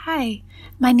Hi,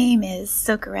 my name is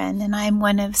Sokuren, and I am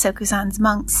one of Sokuzan's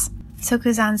monks.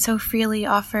 Sokuzan so freely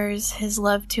offers his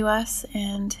love to us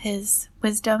and his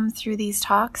wisdom through these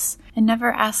talks, and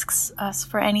never asks us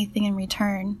for anything in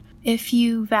return. If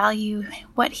you value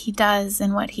what he does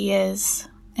and what he is,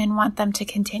 and want them to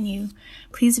continue,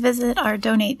 please visit our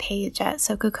donate page at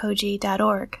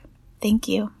sokukoji.org. Thank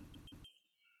you.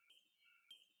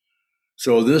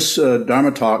 So this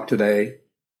Dharma talk today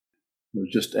was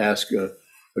just ask a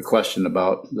question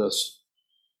about this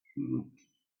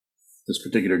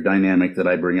particular dynamic that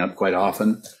I bring up quite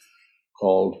often,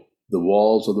 called the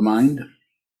walls of the mind.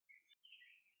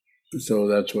 So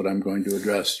that's what I'm going to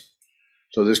address.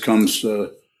 So this comes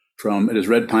from, it is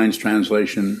Red Pine's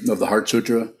translation of the Heart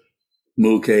Sutra,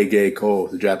 Mu Ke Ge Ko,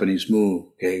 the Japanese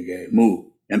Mu Ke Ge,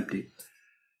 Mu, empty,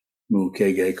 Mu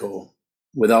Ke Ge Ko,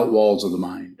 without walls of the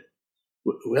mind.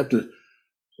 We have to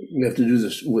do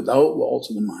this without walls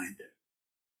of the mind.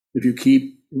 If you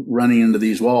keep running into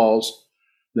these walls,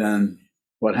 then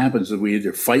what happens is we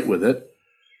either fight with it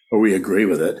or we agree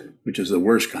with it, which is the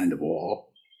worst kind of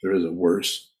wall. There is a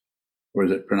worse, or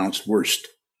is it pronounced worst?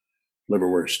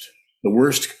 Liverwurst.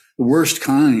 The worst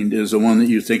kind is the one that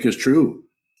you think is true.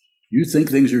 You think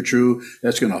things are true,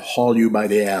 that's going to haul you by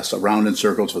the ass around in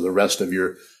circles for the rest of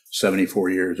your 74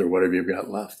 years or whatever you've got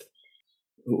left.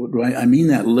 I mean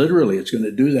that literally. It's going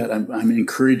to do that. I'm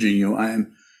encouraging you.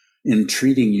 I'm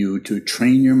entreating you to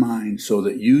train your mind so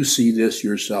that you see this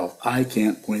yourself. I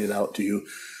can't point it out to you.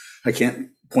 I can't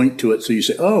point to it so you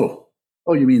say, oh,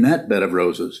 you mean that bed of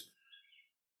roses,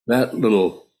 that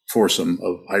little foursome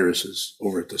of irises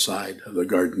over at the side of the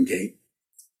garden gate.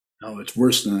 No, it's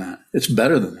worse than that. It's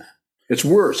better than that. It's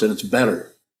worse and it's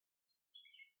better.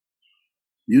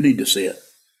 You need to see it.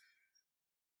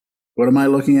 What am I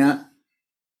looking at?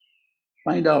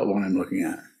 Find out what I'm looking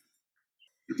at.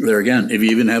 There again, if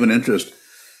you even have an interest,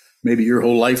 maybe your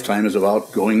whole lifetime is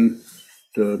about going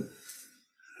to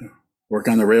work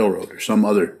on the railroad or some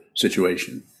other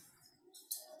situation,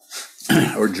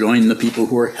 or join the people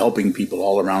who are helping people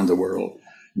all around the world.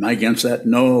 Am I against that?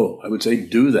 No, I would say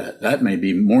do that. That may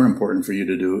be more important for you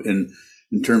to do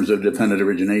in terms of dependent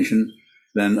origination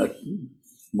than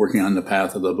working on the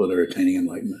path of the Buddha attaining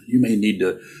enlightenment. You may need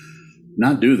to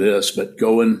not do this, but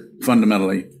go and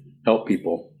fundamentally help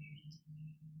people.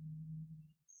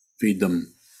 Feed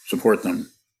them, support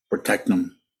them, protect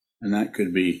them, and that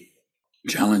could be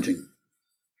challenging.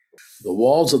 The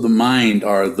walls of the mind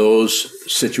are those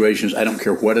situations, I don't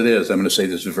care what it is, I'm going to say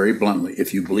this very bluntly.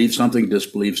 If you believe something,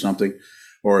 disbelieve something,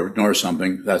 or ignore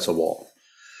something, that's a wall.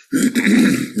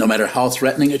 No matter how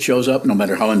threatening it shows up, no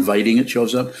matter how inviting it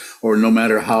shows up, or no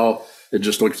matter how it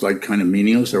just looks like kind of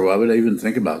meaningless, or why would I even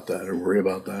think about that or worry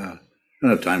about that? I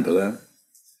don't have time for that.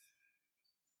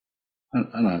 I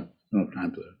don't have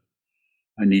time for that.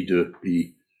 I need to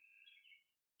be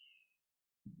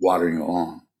watering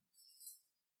along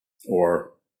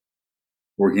or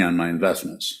working on my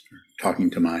investments, or talking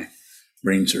to my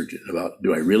brain surgeon about,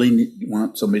 do I really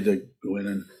want somebody to go in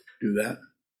and do that?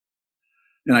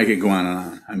 And I could go on and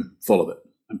on. I'm full of it.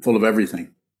 I'm full of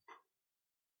everything.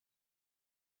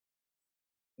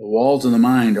 The walls of the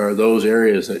mind are those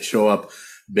areas that show up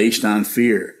based on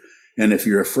fear. And if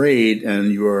you're afraid and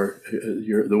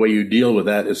the way you deal with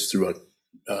that is through a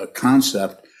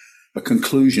concept, a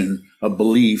conclusion, a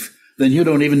belief, then you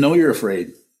don't even know you're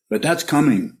afraid. But that's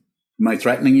coming. Am I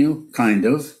threatening you? Kind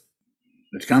of.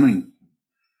 It's coming.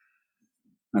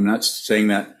 I'm not saying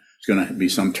that it's going to be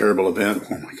some terrible event.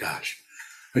 Oh my gosh,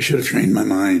 I should have trained my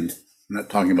mind. I'm not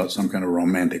talking about some kind of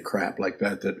romantic crap like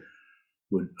that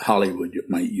Hollywood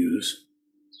might use.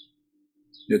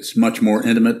 It's much more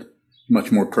intimate,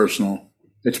 much more personal.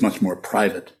 It's much more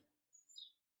private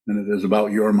than it is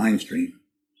about your mind stream.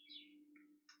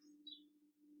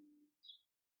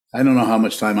 I don't know how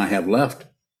much time I have left.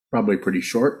 Probably pretty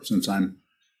short since I'm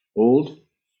old.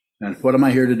 And what am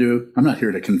I here to do? I'm not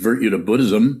here to convert you to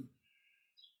Buddhism.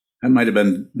 That might have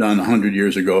been done 100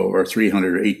 years ago or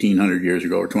 300 or 1,800 years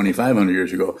ago or 2,500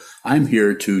 years ago. I'm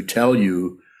here to tell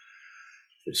you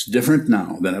it's different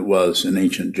now than it was in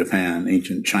ancient Japan,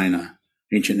 ancient China,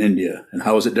 ancient India. And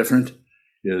how is it different?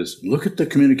 Is look at the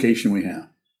communication we have.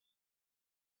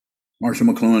 Marshall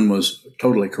McLuhan was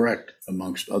totally correct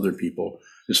amongst other people.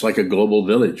 It's like a global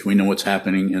village. We know what's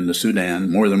happening in the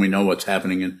Sudan more than we know what's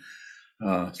happening in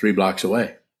 3 blocks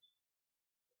away.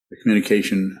 The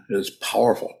communication is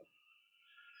powerful.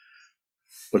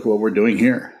 Look what we're doing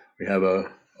here. We have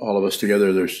all of us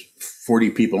together. There's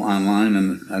 40 people online,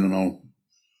 and I don't know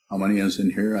how many is in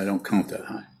here. I don't count that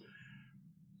high.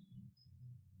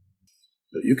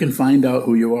 But you can find out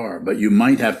who you are, but you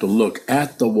might have to look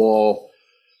at the wall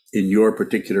in your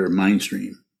particular mind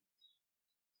stream.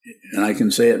 And I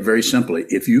can say it very simply.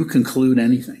 If you conclude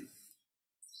anything,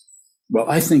 well,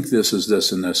 I think this is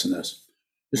this and this and this.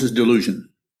 This is delusion.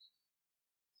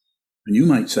 And you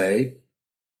might say,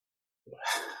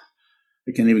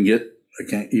 I can't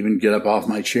even get up off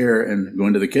my chair and go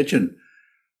into the kitchen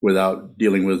without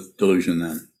dealing with delusion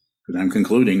then, because I'm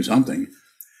concluding something.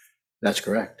 That's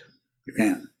correct. You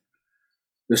can.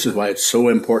 This is why it's so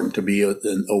important to be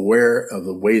aware of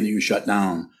the way that you shut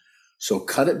down. So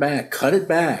cut it back to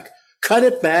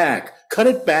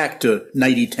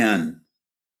 90-10.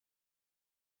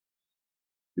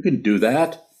 You can do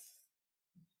that.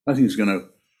 Nothing's going to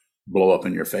blow up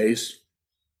in your face.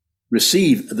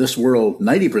 Receive this world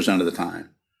 90% of the time.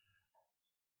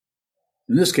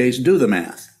 In this case, do the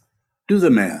math. Do the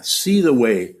math. See the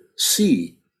way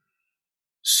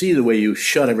you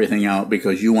shut everything out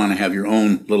because you want to have your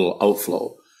own little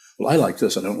outflow. Well, I like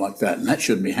this, I don't like that, and that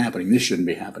shouldn't be happening. This shouldn't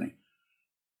be happening.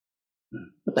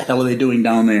 What the hell are they doing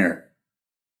down there?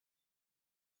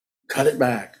 Cut it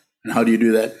back. And how do you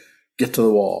do that? Get to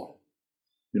the wall.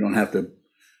 You don't have to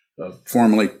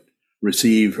formally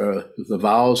receive the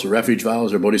vows, the refuge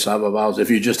vows, or bodhisattva vows. If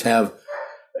you just have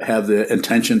the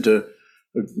intention to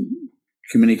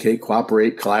communicate,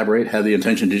 cooperate, collaborate, have the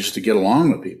intention to just to get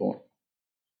along with people,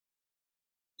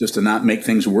 just to not make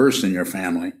things worse in your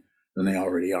family than they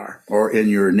already are, or in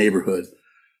your neighborhood,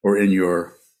 or in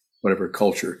your whatever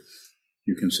culture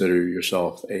you consider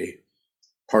yourself a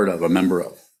part of, a member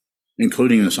of,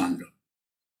 including the Sangha.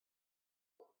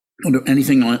 Don't do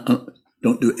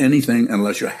anything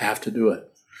unless you have to do it.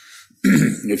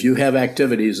 If you have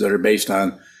activities that are based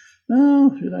on,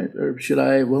 should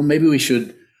I? Well, maybe we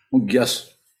should. Well,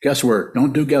 guesswork.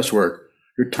 Don't do guesswork.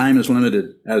 Your time is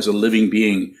limited as a living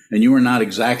being, and you are not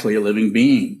exactly a living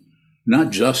being, not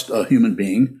just a human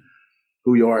being.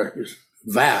 Who you are is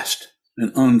vast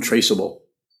and untraceable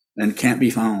and can't be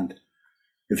found.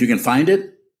 If you can find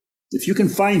it,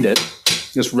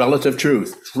 this relative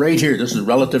truth. It's right here. This is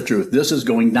relative truth. This is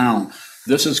going down.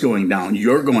 This is going down.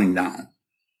 You're going down.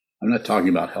 I'm not talking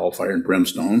about hellfire and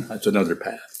brimstone. That's another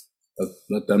path.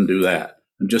 Let them do that.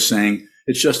 I'm just saying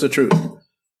it's just the truth.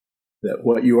 That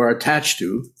what you are attached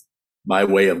to by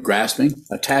way of grasping,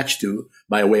 attached to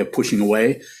by way of pushing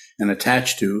away, and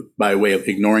attached to by way of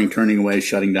ignoring, turning away,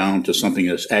 shutting down to something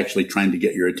that's actually trying to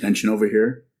get your attention over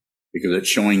here because it's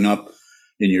showing up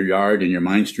in your yard, in your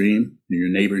mind stream, in your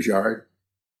neighbor's yard.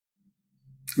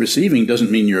 Receiving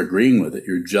doesn't mean you're agreeing with it.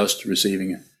 You're just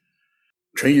receiving it.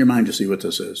 Train your mind to see what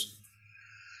this is.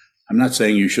 I'm not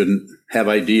saying you shouldn't have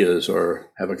ideas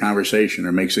or have a conversation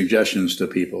or make suggestions to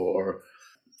people or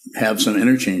have some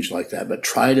interchange like that, but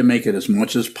try to make it as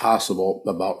much as possible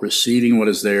about receiving what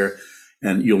is there.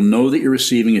 And you'll know that you're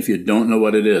receiving if you don't know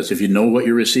what it is. If you know what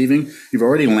you're receiving, you've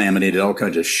already laminated all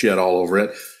kinds of shit all over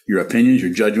it. Your opinions,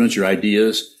 your judgments, your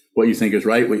ideas, what you think is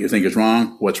right, what you think is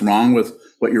wrong, what's wrong with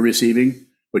what you're receiving,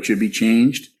 what should be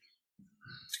changed.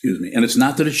 Excuse me. And it's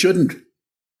not that it shouldn't.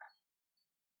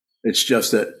 It's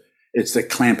just that it's the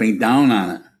clamping down on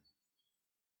it.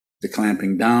 The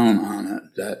clamping down on it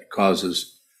that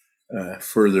causes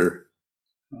further,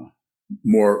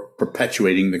 more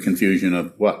perpetuating the confusion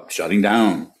of what? Shutting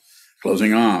down,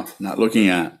 closing off, not looking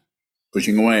at,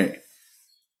 pushing away.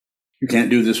 You can't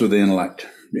do this with the intellect.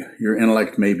 Your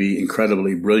intellect may be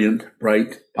incredibly brilliant,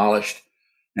 bright, polished,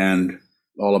 and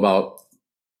all about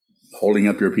holding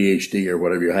up your PhD or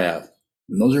whatever you have.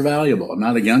 And those are valuable. I'm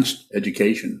not against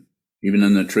education, even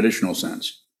in the traditional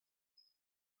sense.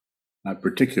 Not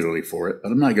particularly for it,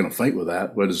 but I'm not going to fight with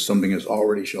that. What is something that's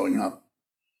already showing up?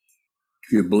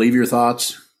 If you believe your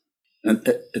thoughts, and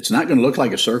it's not going to look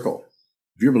like a circle.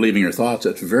 If you're believing your thoughts,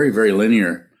 it's very, very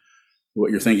linear.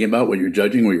 What you're thinking about, what you're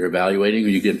judging, what you're evaluating,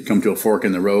 when you come to a fork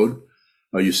in the road,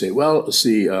 you say, well, let's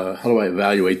see, how do I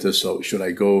evaluate this? So should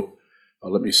I go,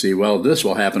 let me see, well, this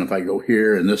will happen if I go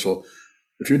here, and this will,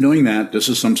 if you're doing that, this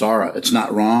is samsara. It's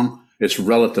not wrong. It's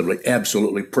relatively,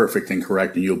 absolutely perfect and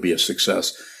correct, and you'll be a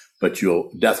success. But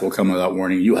death will come without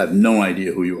warning. You have no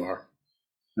idea who you are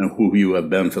and who you have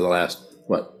been for the last,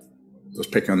 let's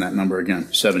pick on that number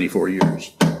again, 74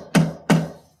 years.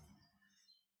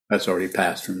 That's already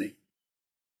passed for me.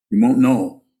 You won't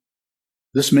know.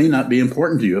 This may not be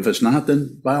important to you. If it's not,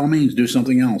 then by all means, do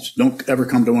something else. Don't ever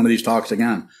come to one of these talks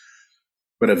again.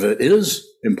 But if it is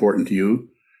important to you,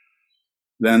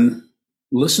 then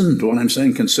listen to what I'm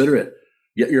saying. Consider it.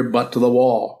 Get your butt to the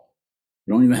wall.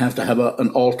 You don't even have to have an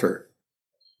altar.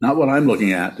 Not what I'm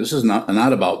looking at. This is not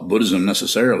about Buddhism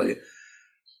necessarily.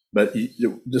 But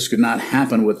this could not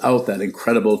happen without that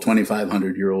incredible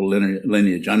 2,500-year-old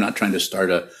lineage. I'm not trying to start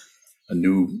a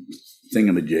new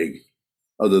thingamajig.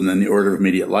 other than the order of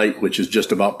immediate light, which is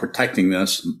just about protecting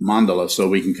this mandala so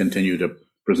we can continue to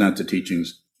present the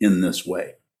teachings in this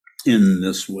way. In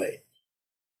this way.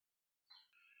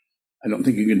 I don't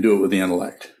think you can do it with the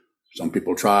intellect. Some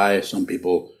people try, some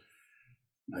people,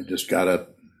 I just got an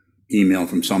email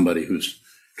from somebody who's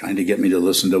trying to get me to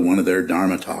listen to one of their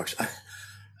Dharma talks.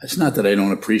 It's not that I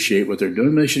don't appreciate what they're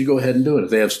doing, but they should go ahead and do it. If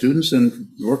they have students, then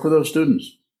work with those students.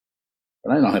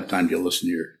 But I don't have time to listen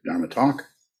to your Dharma talk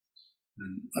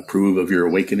and approve of your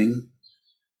awakening.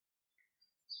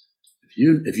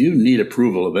 If you need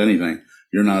approval of anything,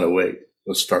 you're not awake.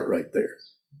 Let's start right there.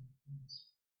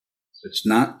 It's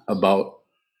not about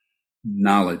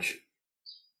knowledge.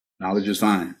 Knowledge is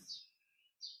fine.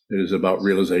 It is about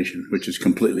realization, which is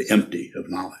completely empty of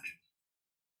knowledge.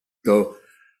 So,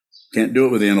 can't do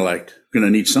it with the intellect. Going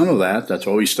to need some of that. That's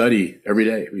why we study every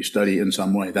day. We study in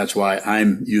some way. That's why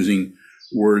I'm using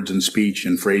words and speech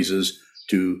and phrases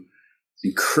to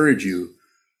encourage you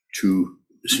to,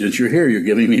 since you're here, you're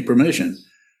giving me permission.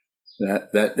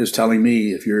 That is telling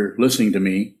me, if you're listening to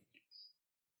me,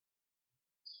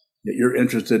 that you're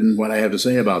interested in what I have to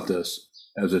say about this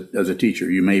as a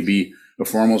teacher. You may be a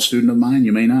formal student of mine,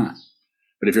 you may not.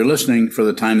 But if you're listening for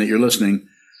the time that you're listening,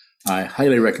 I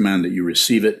highly recommend that you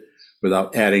receive it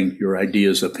without adding your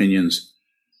ideas, opinions,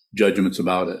 judgments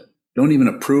about it. Don't even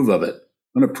approve of it.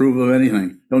 Don't approve of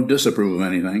anything. Don't disapprove of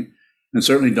anything. And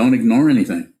certainly don't ignore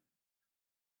anything.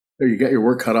 There, you got your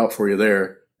work cut out for you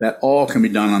there. That all can be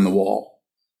done on the wall.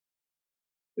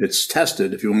 It's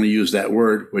tested, if you only use that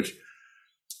word, which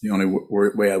the only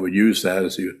way I would use that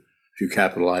is if you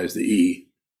capitalize the E,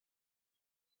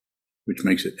 which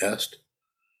makes it est.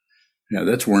 Yeah,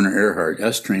 that's Werner Erhard,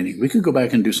 est training. We could go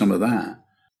back and do some of that.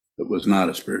 It was not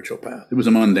a spiritual path. It was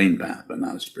a mundane path, but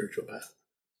not a spiritual path.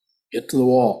 Get to the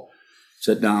wall.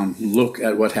 Sit down. Look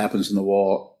at what happens in the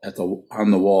wall, on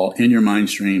the wall, in your mind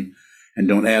stream, and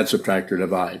don't add, subtract, or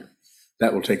divide.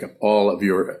 That will take up all of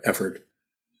your effort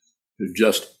to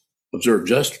just observe.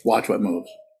 Just watch what moves.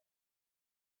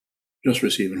 Just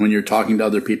receive. And when you're talking to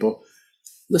other people,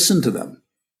 listen to them.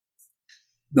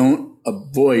 Don't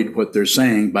avoid what they're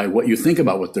saying by what you think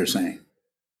about what they're saying.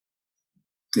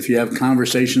 If you have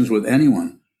conversations with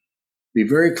anyone, be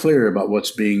very clear about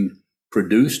what's being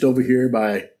produced over here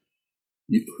by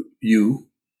you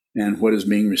and what is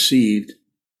being received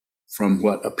from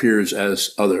what appears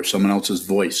as someone else's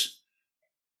voice.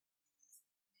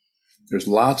 There's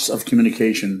lots of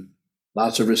communication,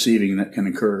 lots of receiving that can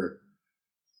occur.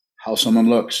 How someone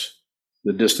looks,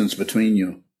 the distance between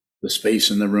you, the space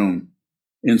in the room,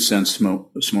 incense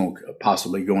smoke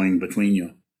possibly going between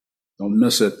you. Don't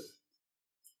miss it.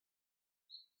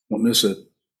 Don't miss it.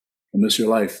 Don't miss your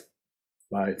life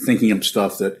by thinking of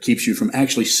stuff that keeps you from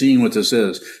actually seeing what this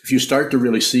is. If you start to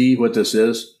really see what this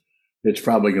is, it's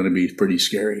probably going to be pretty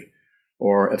scary.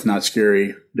 Or if not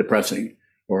scary, depressing.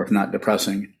 Or if not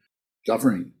depressing,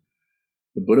 suffering.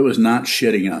 The Buddha was not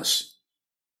shitting us.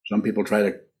 Some people try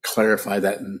to clarify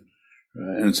that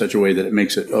in such a way that it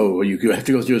makes it, you have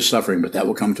to go through suffering, but that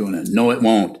will come to an end. No, it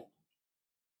won't.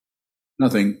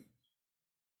 Nothing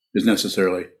is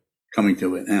necessarily coming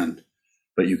to an end,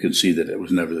 but you can see that it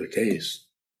was never the case.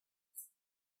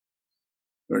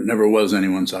 There never was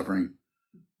anyone suffering.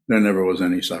 There never was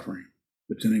any suffering.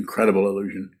 It's an incredible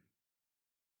illusion.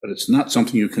 But it's not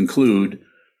something you conclude.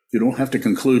 You don't have to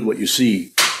conclude what you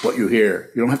see, what you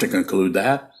hear. You don't have to conclude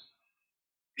that.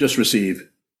 Just receive.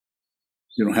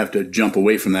 You don't have to jump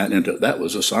away from that into, that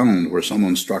was a sound where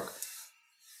someone struck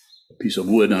a piece of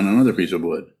wood on another piece of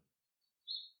wood.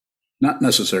 Not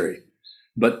necessary.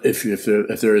 But if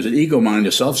there is an ego mind,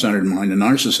 a self-centered mind, a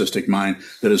narcissistic mind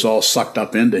that is all sucked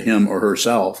up into him or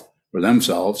herself or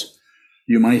themselves,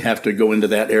 you might have to go into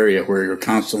that area where you're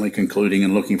constantly concluding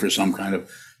and looking for some kind of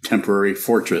temporary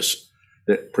fortress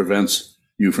that prevents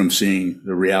you from seeing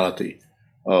the reality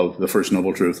of the First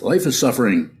Noble Truth. Life is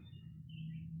suffering.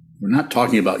 We're not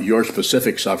talking about your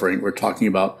specific suffering. We're talking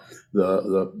about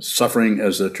the suffering,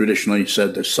 as the traditionally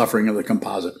said, the suffering of the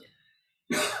composite.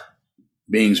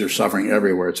 Beings are suffering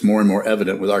everywhere. It's more and more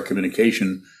evident with our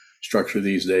communication structure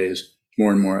these days. It's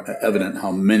more and more evident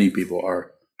how many people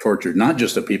are tortured. Not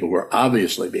just the people who are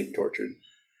obviously being tortured,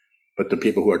 but the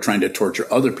people who are trying to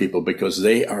torture other people because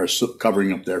they are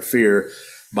covering up their fear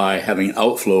by having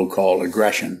outflow called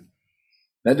aggression.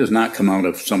 That does not come out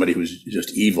of somebody who's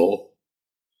just evil.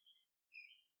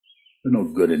 There's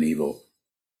no good in evil.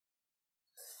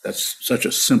 That's such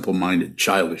a simple-minded,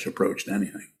 childish approach to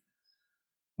anything.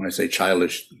 When I say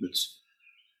childish, it's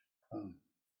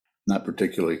not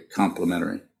particularly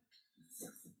complimentary.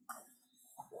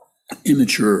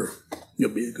 Immature,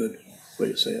 would be a good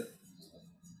way to say it.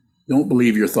 Don't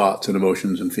believe your thoughts and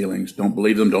emotions and feelings. Don't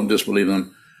believe them. Don't disbelieve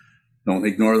them. Don't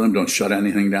ignore them. Don't shut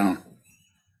anything down.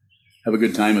 Have a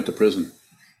good time at the prison.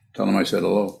 Tell them I said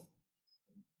hello.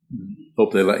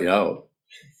 Hope they let you out.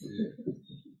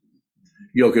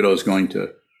 Yokodo is going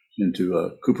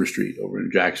into Cooper Street over in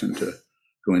Jackson to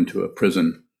go into a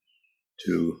prison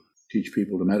to teach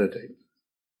people to meditate.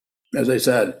 As I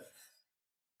said,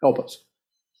 help us.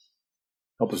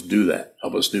 Help us do that.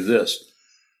 Help us do this.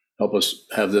 Help us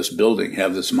have this building,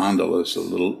 have this mandala, this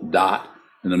little dot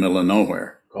in the middle of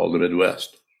nowhere called the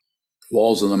Midwest.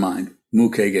 Walls of the mind,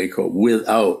 Mukkege Ko,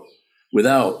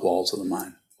 without walls of the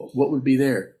mind. What would be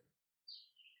there?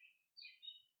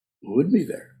 What would be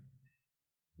there?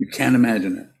 You can't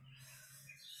imagine it.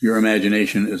 Your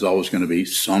imagination is always going to be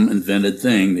some invented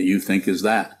thing that you think is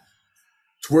that.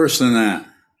 It's worse than that.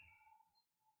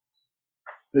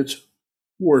 It's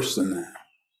worse than that.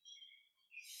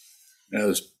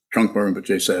 As Trungpa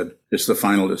Rinpoche said, it's the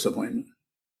final disappointment.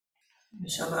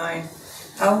 Shabai,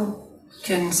 how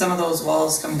can some of those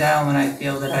walls come down when I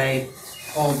feel that I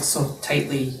hold so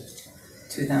tightly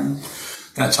to them?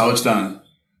 That's how it's done.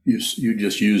 You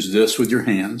just use this with your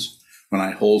hands. When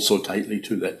I hold so tightly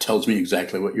to that, tells me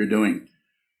exactly what you're doing.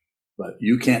 But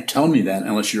you can't tell me that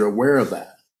unless you're aware of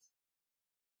that.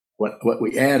 What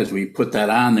we add is we put that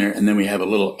on there, and then we have a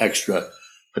little extra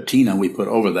patina we put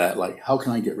over that, like, how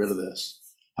can I get rid of this?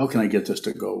 How can I get this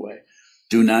to go away?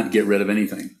 Do not get rid of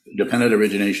anything. Dependent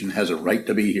origination has a right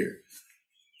to be here.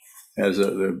 Has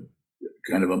the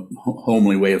kind of a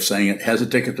homely way of saying it, has a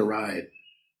ticket to ride.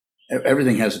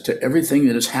 Everything has everything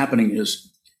that is happening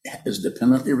is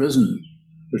dependently risen.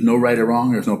 There's no right or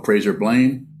wrong. There's no praise or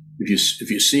blame. If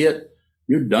you see it,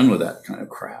 you're done with that kind of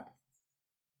crap.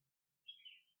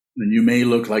 And you may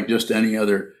look like just any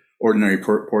other ordinary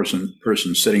person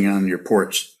sitting on your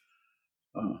porch,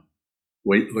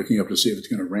 looking up to see if it's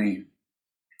going to rain.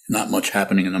 Not much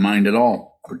happening in the mind at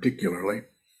all, particularly.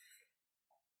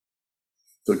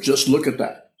 So just look at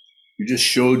that. You just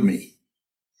showed me.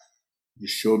 You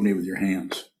showed me with your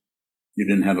hands. You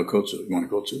didn't have a kotsu. You want a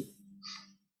kotsu?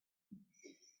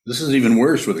 This is even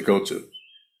worse with a kotsu.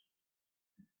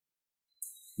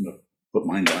 I'm going to put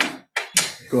mine down.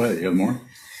 Go ahead. You have more?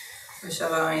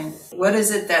 What is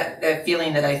it that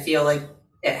feeling that I feel like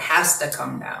it has to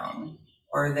come down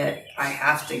or that I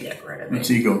have to get rid of it? It's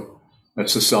ego.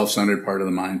 That's the self-centered part of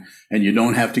the mind. And you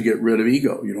don't have to get rid of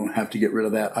ego. You don't have to get rid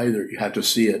of that either. You have to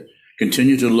see it.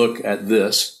 Continue to look at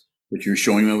this, which you're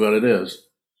showing me what it is.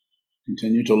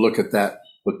 Continue to look at that,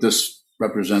 what this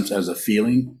represents as a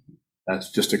feeling.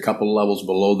 That's just a couple levels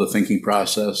below the thinking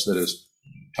process that is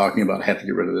talking about, I have to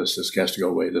get rid of this. This has to go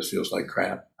away. This feels like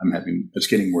crap. It's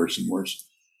getting worse and worse.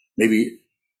 Maybe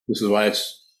this is why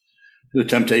it's the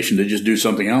temptation to just do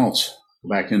something else. Go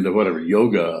back into whatever,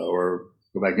 yoga, or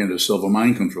go back into silva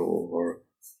mind control, or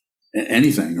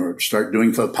anything, or start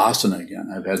doing vipassana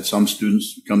again. I've had some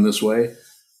students come this way,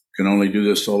 can only do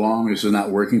this so long. This is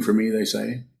not working for me, they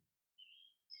say.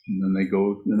 And then they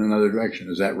go in another direction.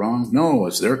 Is that wrong? No,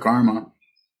 it's their karma. I'm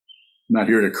not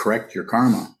here to correct your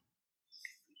karma.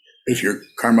 If your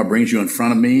karma brings you in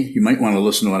front of me, you might want to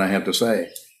listen to what I have to say.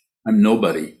 I'm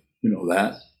nobody. You know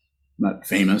that. I'm not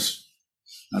famous.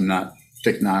 I'm not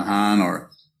Thich Nhat Hanh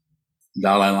or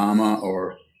Dalai Lama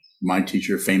or my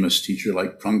teacher, famous teacher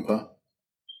like Trungpa.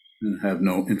 And have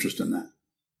no interest in that.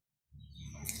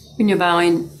 When you're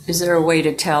bowing, is there a way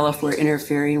to tell if we're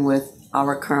interfering with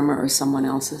our karma or someone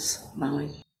else's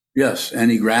bowing? Yes,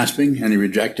 any grasping, any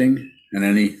rejecting, and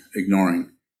any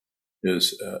ignoring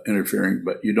is interfering.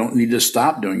 But you don't need to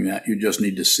stop doing that. You just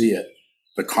need to see it.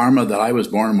 The karma that I was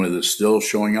born with is still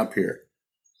showing up here.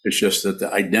 It's just that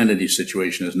the identity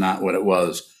situation is not what it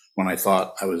was when I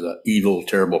thought I was an evil,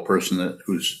 terrible person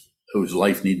whose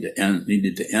life needed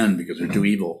to end because they're too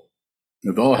evil.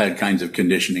 We've all had kinds of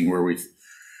conditioning where we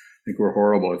think we're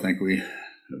horrible. I think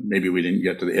maybe we didn't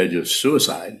get to the edge of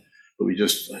suicide, but we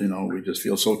just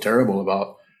feel so terrible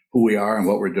about who we are and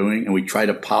what we're doing, and we try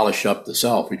to polish up the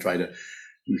self. We try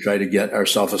to get our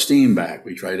self-esteem back.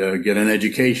 We try to get an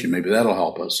education. Maybe that'll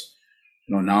help us.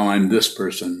 Now I'm this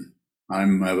person.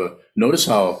 Notice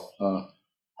how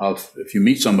if you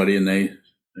meet somebody and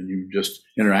you just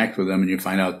interact with them and you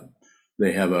find out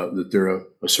that they're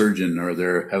a surgeon or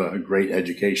they have a great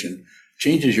education,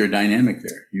 changes your dynamic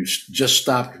there. You just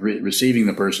stopped receiving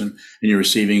the person and you're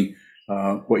receiving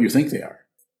what you think they are.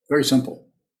 Very simple.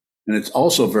 And it's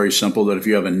also very simple that if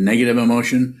you have a negative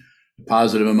emotion, a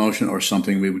positive emotion, or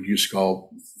something we would used to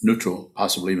call neutral,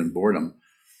 possibly even boredom,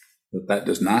 that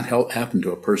does not happen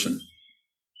to a person.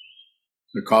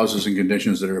 The causes and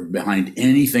conditions that are behind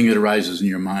anything that arises in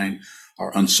your mind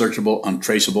are unsearchable,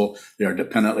 untraceable. They are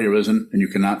dependently arisen, and you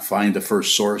cannot find the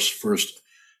first source, first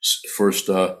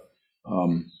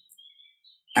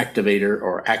activator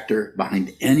or actor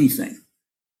behind anything.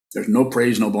 There's no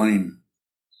praise, no blame.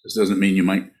 This doesn't mean you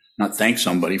might not thank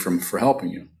somebody for helping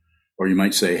you, or you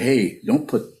might say, "Hey, don't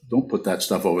put that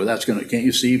stuff over. Can't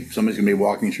you see somebody's gonna be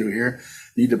walking through here?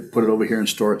 You need to put it over here and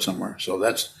store it somewhere." So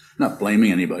that's not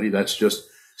blaming anybody. That's just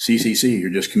CCC. You're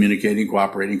just communicating,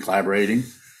 cooperating, collaborating.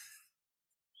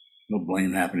 No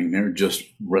blame happening there. Just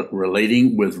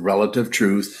relating with relative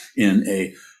truth in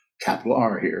a capital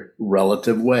R here,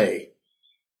 relative way.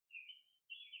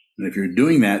 And if you're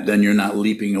doing that, then you're not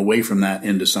leaping away from that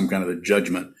into some kind of a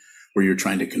judgment where you're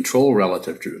trying to control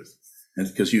relative truth. And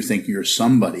because you think you're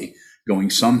somebody going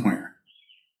somewhere.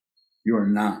 You are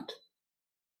not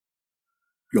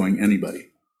going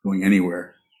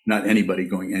anywhere. Not anybody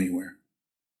going anywhere.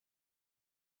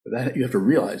 But that, you have to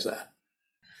realize that.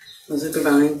 Was it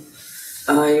divine?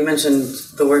 You mentioned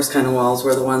the worst kind of walls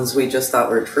were the ones we just thought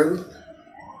were true.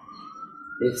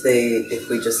 If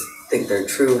we just think they're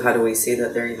true, how do we see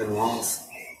that they're even walls?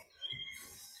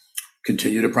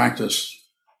 Continue to practice.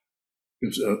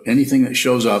 Because anything that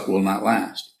shows up will not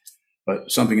last.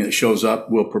 But something that shows up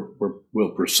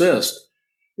will persist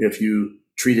if you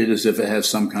treat it as if it has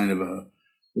some kind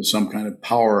of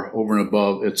power over and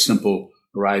above its simple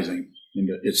arising.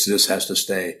 This has to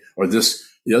stay, or this.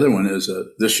 The other one is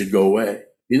this should go away.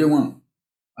 Either one.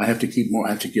 I have to keep more.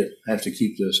 I have to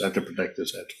keep this. I have to protect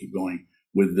this. I have to keep going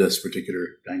with this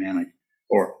particular dynamic.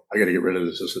 Or I got to get rid of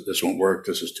this. This won't work.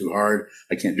 This is too hard.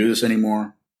 I can't do this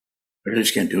anymore. I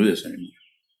just can't do this anymore.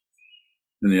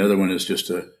 And the other one is just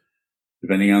to,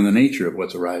 depending on the nature of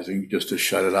what's arising, just to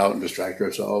shut it out and distract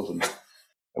ourselves. And I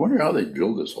wonder how they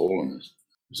drilled this hole in this.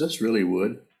 Is this really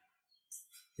wood?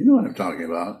 You know what I'm talking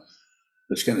about.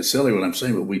 It's kind of silly what I'm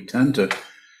saying, but we tend to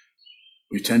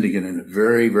get into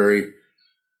very, very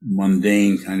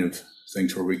mundane kind of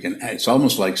things where we can, it's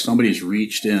almost like somebody's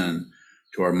reached in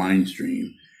to our mind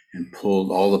stream and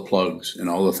pulled all the plugs and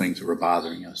all the things that were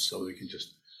bothering us so we can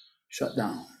just shut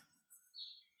down.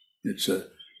 It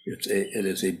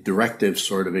is a directive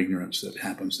sort of ignorance that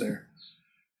happens there.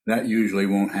 That usually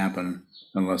won't happen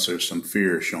unless there's some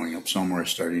fear showing up somewhere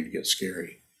starting to get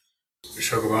scary.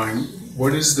 Shogabang,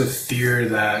 what is the fear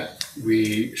that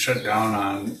we shut down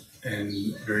on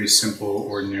in very simple,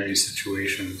 ordinary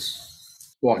situations?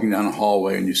 Walking down a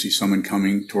hallway and you see someone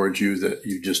coming towards you that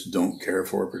you just don't care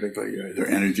for particularly. Their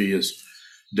energy is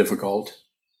difficult.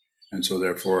 And so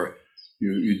therefore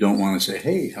you don't want to say,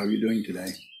 "Hey, how are you doing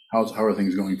today? How are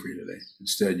things going for you today?"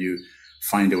 Instead, you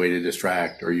find a way to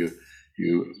distract, or you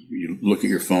look at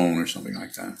your phone or something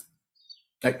like that.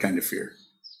 That kind of fear.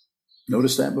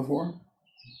 Noticed that before?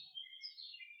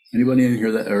 Anybody in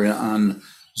here that are on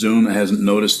Zoom that hasn't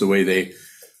noticed the way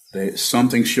they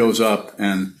something shows up,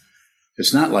 and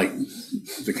it's not like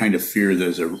the kind of fear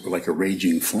that's like a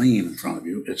raging flame in front of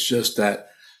you. It's just that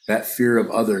fear of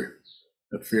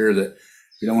the fear that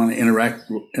you don't want to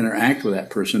interact with that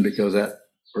person because that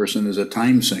person is a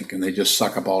time sink and they just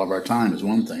suck up all of our time is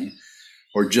one thing,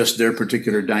 or just their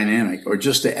particular dynamic, or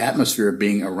just the atmosphere of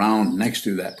being around next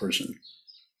to that person.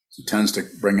 It tends to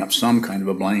bring up some kind of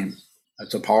a blame.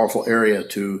 That's a powerful area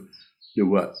to do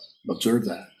what? Observe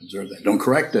that. Don't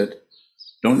correct it.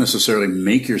 Don't necessarily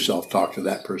make yourself talk to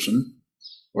that person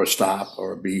or stop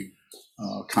or be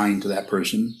kind to that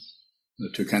person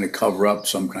to kind of cover up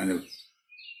some kind of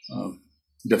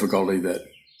difficulty that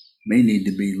may need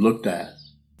to be looked at.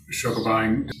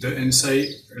 Shogabang, the insight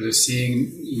or the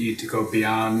seeing need to go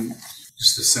beyond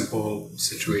just a simple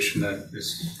situation that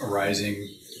is arising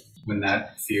when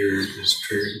that fear is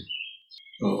triggered.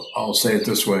 So I'll say it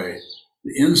this way.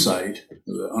 The insight,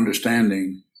 the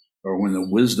understanding, or when the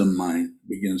wisdom mind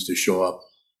begins to show up,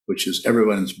 which is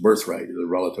everyone's birthright, is a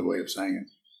relative way of saying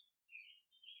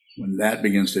it. When that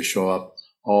begins to show up,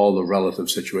 all the relative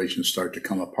situations start to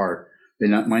come apart. They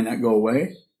might not go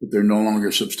away, but they're no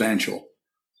longer substantial.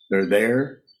 They're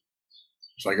there.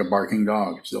 It's like a barking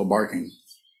dog. It's still barking.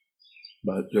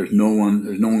 But there's no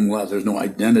one left. There's no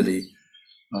identity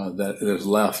that is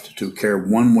left to care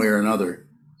one way or another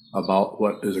about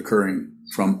what is occurring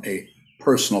from a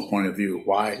personal point of view,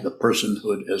 why the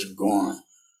personhood is gone.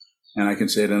 And I can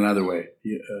say it another way.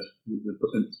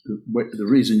 The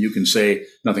reason you can say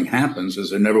nothing happens is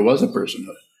there never was a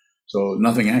personhood. So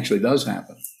nothing actually does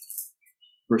happen.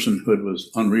 Personhood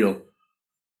was unreal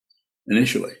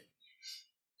initially.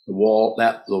 The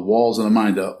walls of the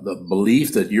mind, the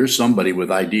belief that you're somebody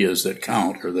with ideas that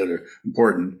count or that are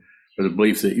important, or the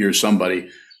belief that you're somebody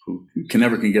who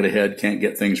never can get ahead, can't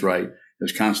get things right,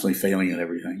 is constantly failing at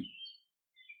everything.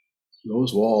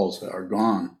 Those walls are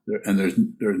gone, and there's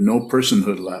no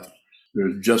personhood left.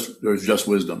 There's just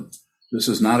wisdom. This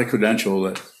is not a credential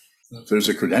that, if there's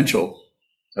a credential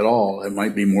at all, it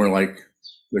might be more like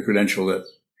the credential that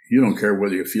you don't care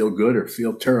whether you feel good or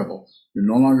feel terrible. You're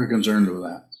no longer concerned with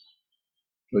that.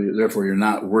 So therefore, you're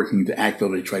not working to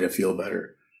actively try to feel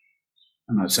better.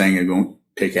 I'm not saying you won't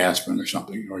take aspirin or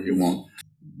something, or you won't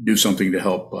do something to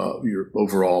help your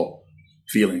overall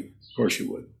feeling. Of course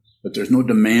you would. But there's no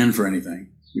demand for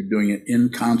anything. You're doing it in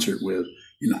concert with,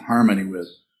 in harmony with,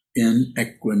 in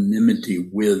equanimity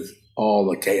with all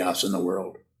the chaos in the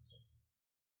world.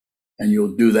 And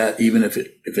you'll do that even if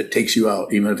it takes you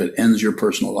out, even if it ends your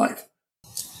personal life.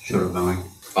 Sure, bowing.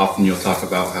 Often you'll talk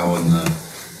about how in the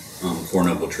Four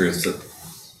Noble Truths that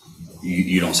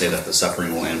you don't say that the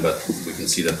suffering will end, but we can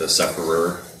see that the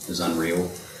sufferer is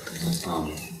unreal.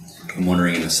 I'm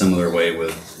wondering, in a similar way,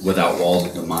 without walls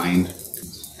of the mind,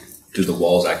 do the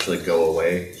walls actually go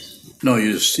away? No,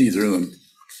 you just see through them.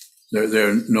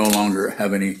 They're no longer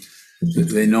have any.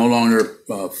 They no longer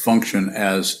function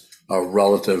as a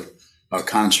relative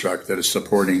construct that is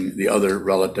supporting the other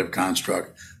relative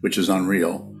construct, which is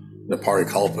unreal. The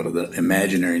parikalpa, of the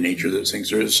imaginary nature that thinks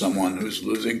there is someone who's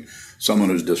losing, someone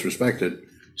who's disrespected,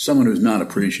 someone who's not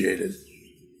appreciated.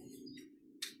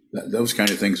 Those kind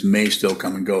of things may still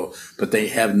come and go, but they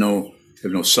have no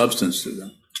substance to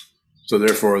them. So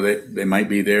therefore, they might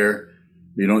be there.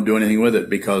 You don't do anything with it,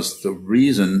 because the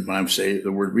reason, when I say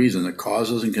the word reason, the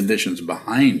causes and conditions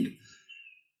behind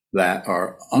that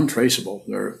are untraceable.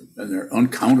 They're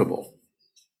uncountable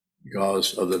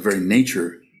because of the very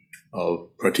nature of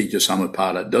pratitya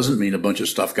samutpada. Doesn't mean a bunch of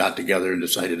stuff got together and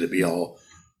decided to be all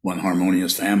one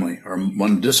harmonious family or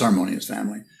one disharmonious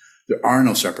family. There are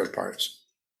no separate parts.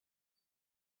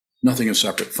 Nothing is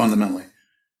separate fundamentally.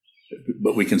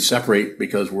 But we can separate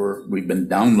because we've been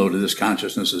downloaded. This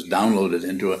consciousness is downloaded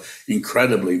into an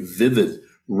incredibly vivid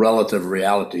relative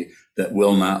reality that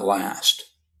will not last.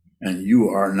 And you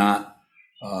are not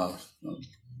part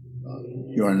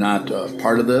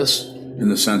of this in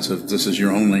the sense of this is the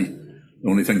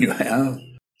only thing you have,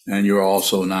 and you're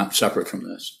also not separate from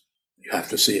this. You have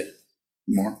to see it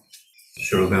more.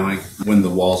 Sure, bowing. When the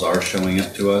walls are showing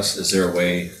up to us, is there a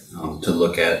way to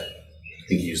look at? I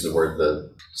think you used the word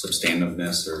the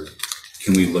substantiveness, or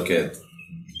can we look at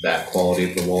that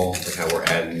quality of the wall, like how we're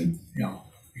adding? Yeah,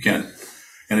 you can,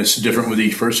 and it's different with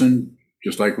each person.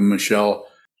 Just like when Michelle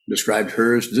described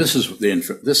hers, this is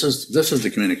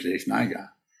the communication I got.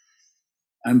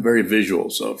 I'm very visual,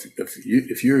 so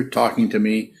if you're talking to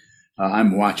me,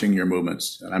 I'm watching your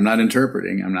movements, and I'm not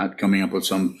interpreting. I'm not coming up with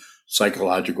some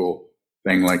psychological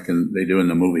thing like they do in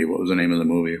the movie. What was the name of the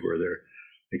movie where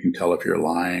they can tell if you're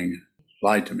lying?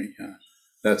 Lie to me.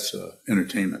 That's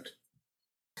entertainment.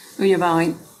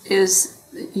 Bowing, is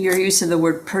your use of the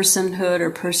word personhood or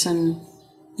person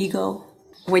ego?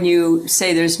 When you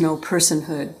say there's no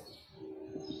personhood,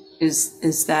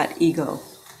 is that ego?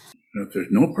 If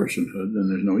there's no personhood, then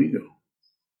there's no ego.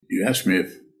 You asked me if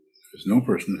there's no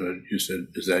personhood, you said,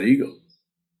 is that ego?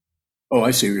 Oh,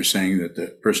 I see what you're saying, that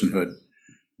the personhood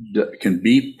can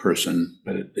be person,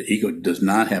 but the ego does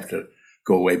not have to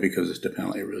go away because it's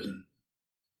dependently arisen.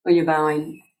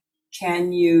 Bowing,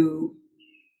 can you...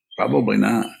 Probably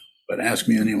not, but ask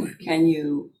me anyway. Can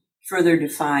you further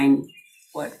define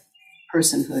what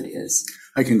personhood is?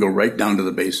 I can go right down to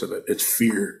the base of it. It's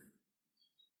fear.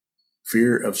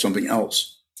 Fear of something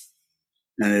else.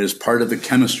 And it is part of the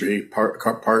chemistry,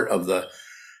 part of the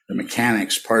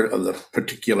mechanics, part of the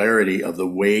particularity of the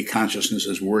way consciousness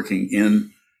is working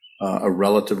in a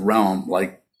relative realm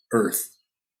like Earth,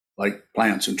 like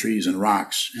plants and trees and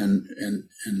rocks and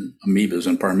amoebas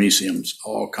and parameciums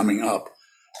all coming up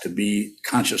to be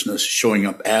consciousness showing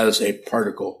up as a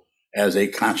particle, as a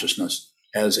consciousness,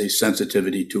 as a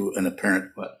sensitivity to an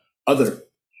apparent other.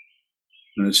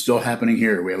 And it's still happening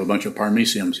here. We have a bunch of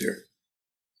parameciums here.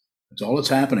 That's all that's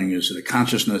happening is the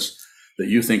consciousness that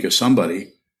you think is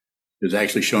somebody is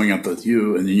actually showing up with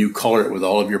you, and then you color it with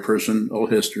all of your personal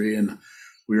history and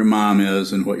who your mom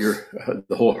is and what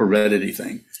the whole heredity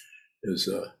thing is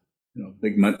a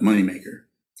big money maker.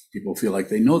 People feel like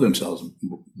they know themselves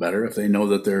better if they know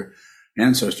that their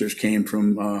ancestors came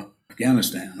from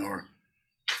Afghanistan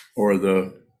or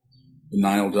the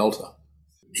Nile Delta.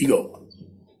 Ego.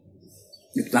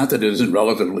 It's not that it isn't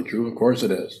relatively true. Of course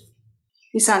it is.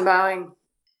 Nissan bowing.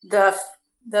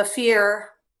 The fear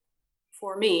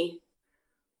for me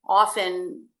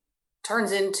often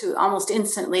turns into almost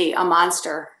instantly a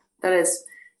monster that is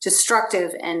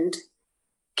destructive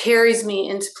carries me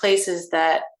into places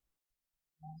that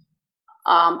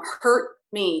hurt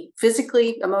me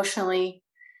physically, emotionally,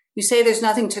 You say there's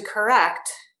nothing to correct.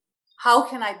 How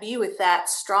can I be with that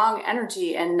strong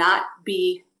energy and not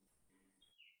be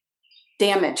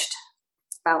damaged?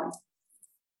 Bowing.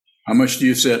 How much do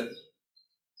you sit?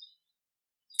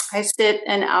 I sit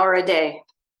an hour a day.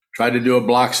 Try to do a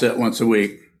block sit once a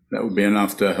week. That would be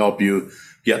enough to help you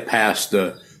get past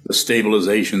the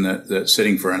stabilization that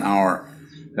sitting for an hour.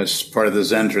 That's part of the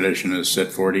Zen tradition, is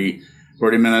sit 40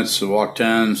 minutes, walk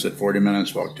 10, sit 40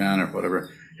 minutes, walk 10, or whatever.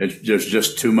 There's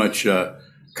just too much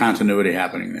continuity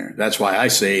happening there. That's why I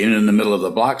say in the middle of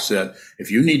the block sit,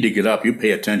 if you need to get up, you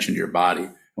pay attention to your body.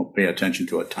 Don't pay attention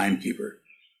to a timekeeper,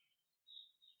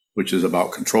 which is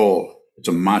about control. It's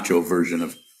a macho version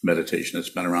of meditation that's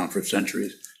been around for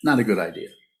centuries. Not a good idea.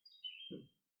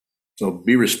 So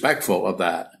be respectful of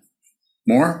that.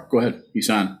 More? Go ahead,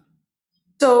 Isan.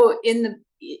 So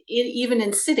even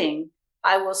in sitting,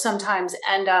 I will sometimes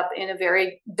end up in a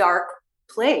very dark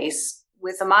place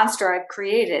with a monster I've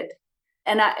created.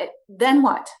 And then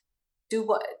what? Do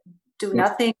what? Do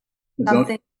nothing?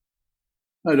 Something?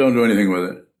 I don't do anything with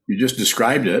it. You just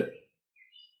described it.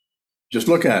 Just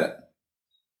look at it.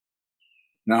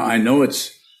 Now, I know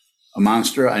it's a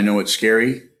monster. I know it's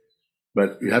scary,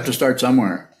 but you have to start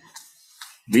somewhere.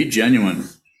 Be genuine.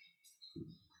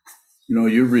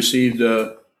 You've received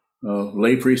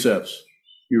lay precepts.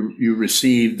 You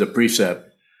received the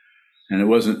precept, and it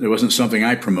wasn't something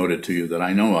I promoted to you that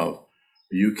I know of.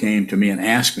 You came to me and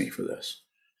asked me for this.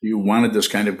 You wanted this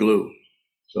kind of glue.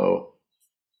 So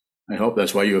I hope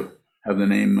that's why you have the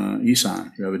name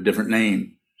Isan. You have a different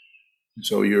name.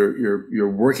 So you're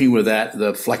working with that,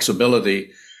 the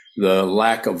flexibility, the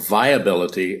lack of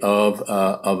viability of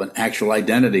an actual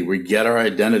identity. We get our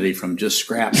identity from just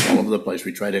scraps all over the place.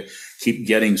 We try to keep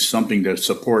getting something to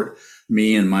support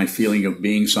me and my feeling of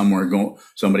being somewhere,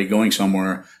 somebody going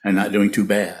somewhere and not doing too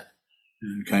bad,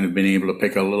 and kind of being able to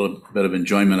pick a little bit of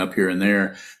enjoyment up here and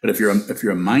there. But if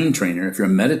you're a mind trainer, if you're a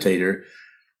meditator,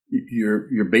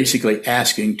 you're basically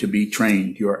asking to be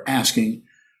trained. You are asking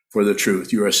for the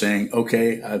truth. You are saying,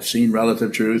 okay, I've seen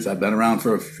relative truth. I've been around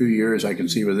for a few years. I can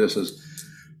see where this is.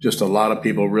 Just a lot of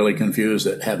people really confused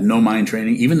that have no mind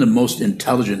training. Even the most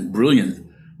intelligent, brilliant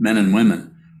men and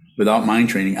women without mind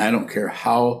training, I don't care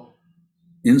how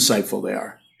insightful they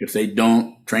are. If they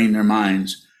don't train their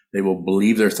minds, they will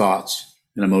believe their thoughts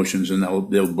and emotions, and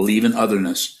they'll believe in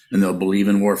otherness, and they'll believe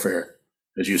in warfare,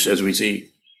 as we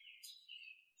see.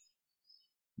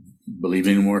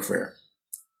 Believing in warfare.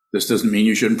 This doesn't mean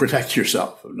you shouldn't protect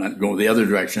yourself, not go the other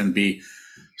direction, be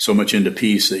so much into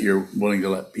peace that you're willing to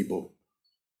let people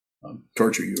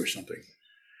torture you or something.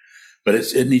 But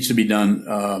it needs to be done.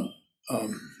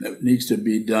 It needs to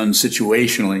be done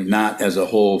situationally, not as a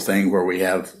whole thing where we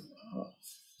have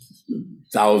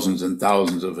thousands and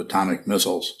thousands of atomic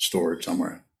missiles stored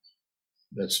somewhere.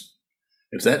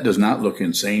 If that does not look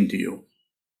insane to you,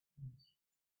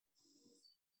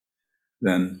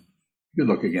 then you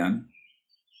could look again.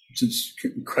 It's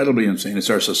incredibly insane. It's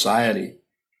our society.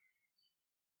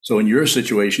 So in your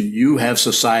situation, you have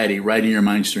society right in your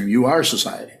mind stream. You are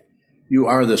society. You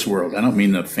are this world. I don't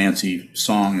mean the fancy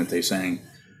song that they sang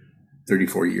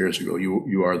 34 years ago.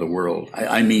 You are the world.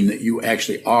 I mean that you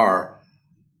actually are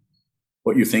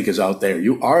what you think is out there.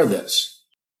 You are this.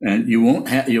 And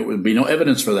there will be no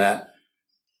evidence for that.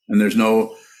 And there's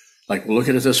no, like, well, look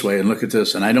at it this way and look at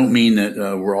this. And I don't mean that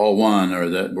we're all one or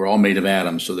that we're all made of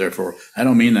atoms. So therefore, I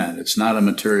don't mean that. It's not a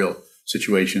material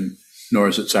situation, nor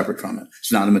is it separate from it.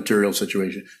 It's not a material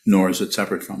situation, nor is it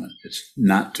separate from it. It's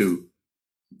not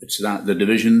the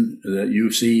division that you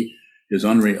see is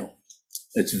unreal.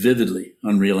 It's vividly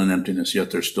unreal in emptiness, yet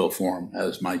there's still form,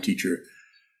 as my teacher,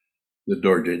 the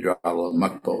Dorje Drala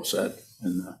Mukpo, said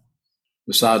in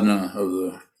the sadhana of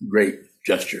the great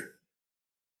gesture.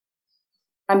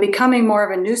 I'm becoming more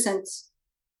of a nuisance.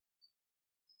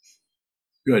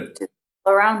 Good.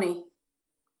 Around me.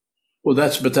 Well,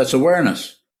 that's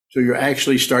awareness. So you're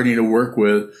actually starting to work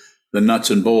with the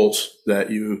nuts and bolts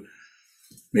that you,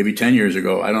 maybe 10 years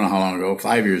ago, I don't know how long ago,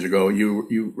 5 years ago,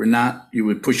 you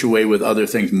would push away with other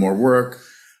things, more work,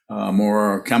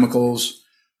 more chemicals,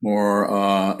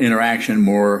 more interaction,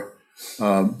 more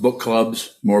book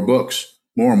clubs, more books,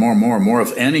 more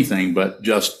of anything but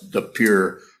just the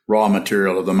pure raw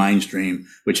material of the mind stream,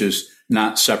 which is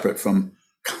not separate from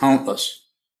countless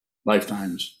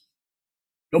lifetimes.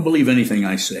 Don't believe anything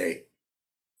I say.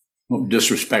 Don't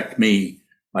disrespect me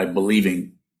by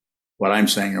believing what I'm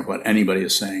saying or what anybody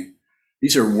is saying.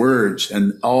 These are words,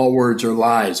 and all words are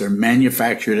lies. They're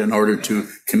manufactured in order to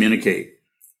communicate.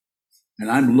 And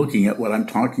I'm looking at what I'm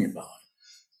talking about.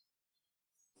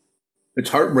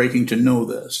 It's heartbreaking to know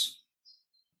this.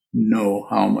 Know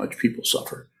how much people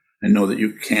suffer and know that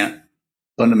you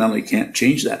fundamentally can't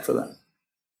change that for them.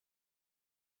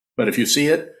 But if you see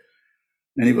it,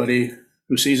 anybody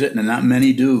who sees it, and not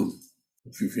many do,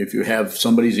 if you have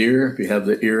somebody's ear, if you have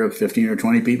the ear of 15 or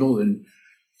 20 people, then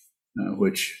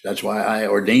which that's why I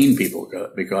ordain people,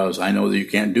 because I know that you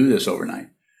can't do this overnight.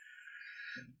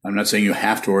 I'm not saying you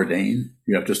have to ordain.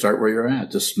 You have to start where you're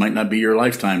at. This might not be your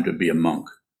lifetime to be a monk.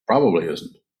 Probably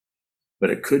isn't.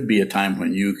 But it could be a time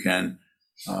when you can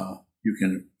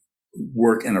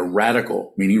work in a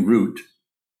radical, meaning root,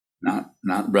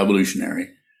 not revolutionary,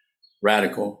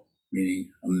 radical,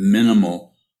 meaning a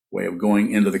minimal way of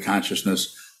going into the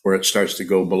consciousness where it starts to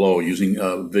go below, using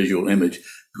a visual image,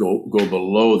 go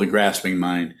below the grasping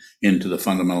mind into the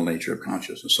fundamental nature of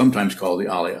consciousness, sometimes called the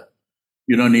Alaya.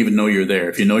 You don't even know you're there.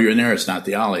 If you know you're there, it's not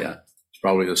the Alaya. It's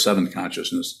probably the seventh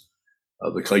consciousness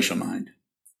of the Klesha mind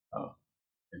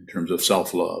in terms of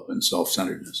self-love and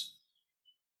self-centeredness.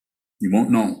 You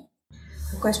won't know.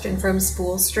 A question from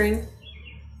Spool String.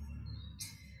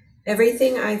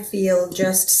 Everything I feel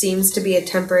just seems to be a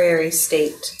temporary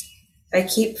state. I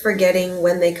keep forgetting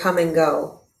when they come and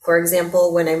go. For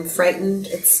example, when I'm frightened,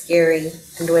 it's scary,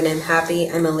 and when I'm happy,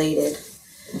 I'm elated.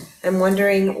 I'm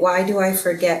wondering, why do I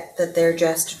forget that they're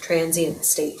just transient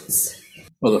states?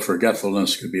 Well, the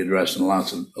forgetfulness could be addressed in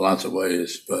lots of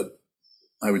ways, but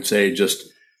I would say just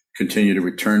continue to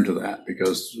return to that,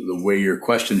 because the way your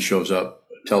question shows up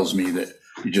tells me that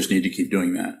you just need to keep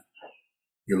doing that.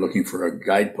 You're looking for a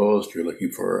guidepost. You're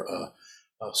looking for a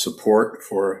support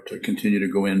to continue to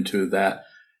go into that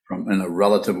in a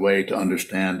relative way to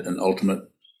understand the ultimate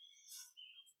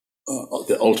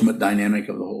dynamic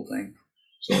of the whole thing.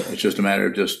 So it's just a matter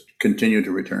of just continue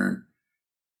to return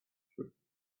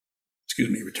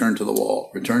to the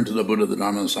wall, return to the Buddha, the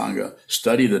Dharma, and the Sangha,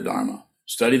 study the Dharma,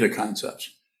 study the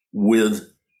concepts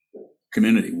with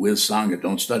community, with Sangha.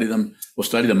 Don't study them. Well,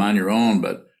 study them on your own,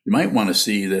 but you might want to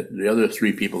see that the other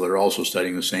three people that are also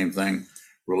studying the same thing,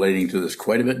 relating to this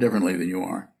quite a bit differently than you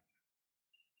are.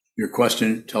 Your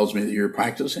question tells me that you're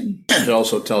practicing. It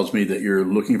also tells me that you're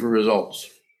looking for results.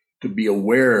 To be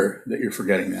aware that you're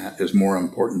forgetting that is more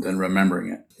important than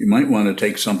remembering it. You might want to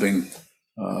take something,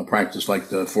 practice like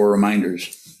the 4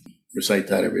 reminders. Recite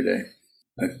that every day.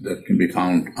 That can be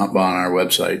found up on our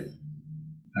website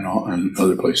and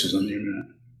other places on the internet.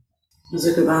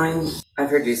 Mr. Divine, I've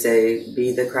heard you say,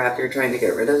 be the crap you're trying to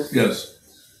get rid of. Yes.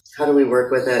 How do we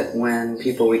work with it when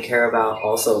people we care about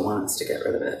also want us to get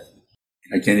rid of it?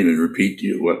 I can't even repeat to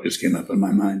you what just came up in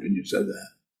my mind when you said that.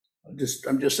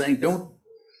 I'm just saying, don't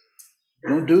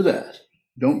do that.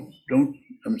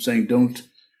 I'm saying don't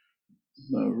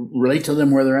relate to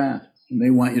them where they're at. When they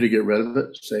want you to get rid of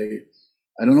it, say,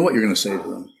 I don't know what you're going to say to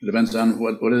them. It depends on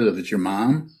what it is. If it's your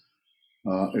mom,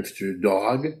 if it's your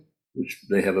dog, which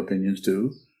they have opinions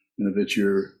too, and if it's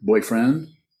your boyfriend,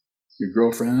 your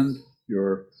girlfriend,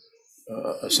 your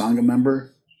a Sangha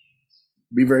member,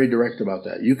 be very direct about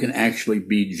that. You can actually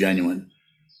be genuine.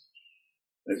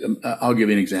 I'll give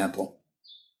you an example.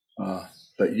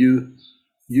 But you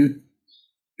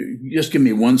just give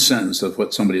me one sentence of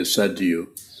what somebody has said to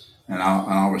you, and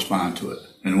I'll respond to it.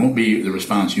 And it won't be the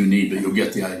response you need, but you'll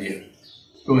get the idea.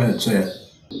 Go ahead, say it.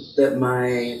 That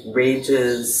my rage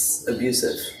is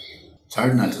abusive. It's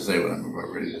hard not to say what I'm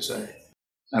about ready to say.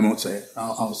 I won't say it.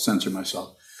 I'll censor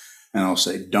myself. And I'll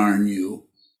say, darn you.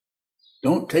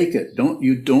 Don't take it.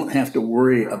 You don't have to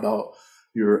worry about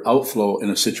your outflow in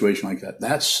a situation like that.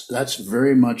 That's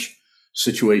very much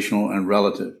situational and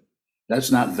relative. That's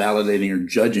not validating or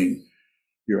judging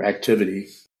your activity,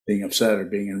 being upset or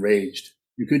being enraged.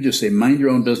 You could just say, mind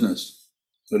your own business.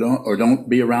 Don't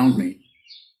be around me.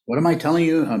 What am I telling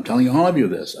you? I'm telling all of you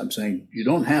this. I'm saying you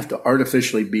don't have to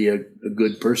artificially be a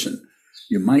good person.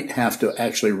 You might have to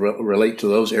actually relate to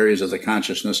those areas of the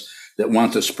consciousness that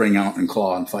want to spring out and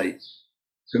claw and fight.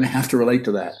 You're going to have to relate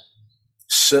to that.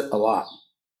 Sit a lot.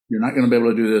 You're not going to be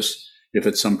able to do this if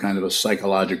it's some kind of a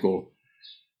psychological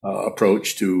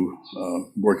approach to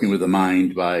working with the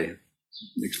mind by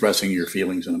expressing your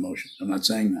feelings and emotions. I'm not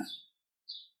saying that.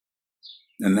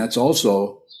 And that's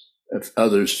also, if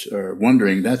others are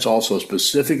wondering, that's also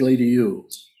specifically to you.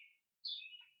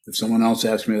 If someone else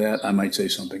asked me that, I might say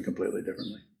something completely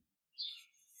differently.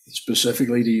 It's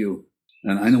specifically to you.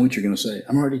 And I know what you're going to say.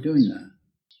 I'm already doing that.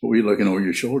 What were you looking over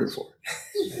your shoulder for?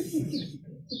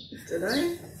 Did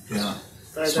I? Yeah.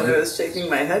 I thought I was shaking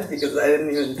my head because I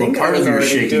didn't even think I was part of your already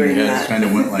shaking doing your head that. kind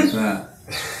of went like that.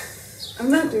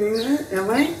 I'm not doing that, am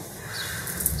I?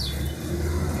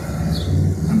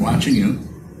 I'm watching you.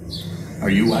 Are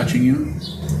you watching you?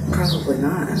 Probably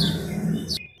not.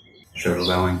 Shadow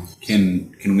bowing.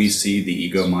 Can we see the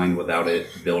ego mind without it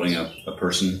building up a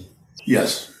person?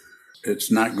 Yes.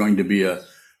 it's not going to be a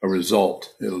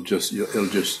result. It'll just,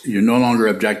 you're no longer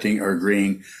objecting or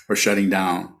agreeing or shutting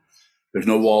down. There's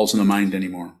no walls in the mind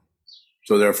anymore.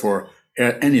 So therefore,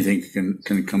 anything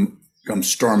can come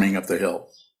storming up the hill.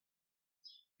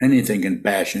 Anything can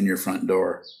bash in your front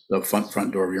door, the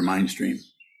front door of your mind stream.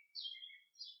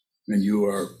 And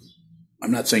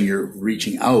I'm not saying you're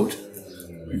reaching out,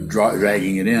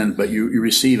 dragging it in, but you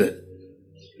receive it.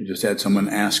 I just had someone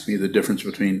ask me the difference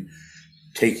between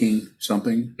taking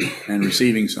something and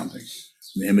receiving something.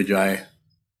 The image I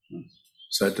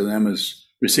said to them is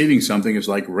receiving something is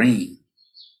like rain.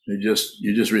 You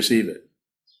just receive it.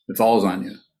 It falls on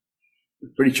you.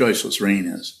 It's pretty choiceless, rain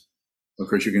is. Of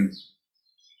course, you can,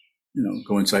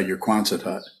 go inside your Quonset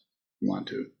hut if you want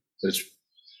to.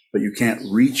 But you can't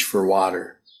reach for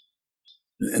water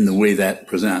in the way that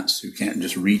presents. You can't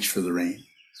just reach for the rain.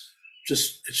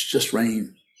 It's just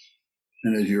rain.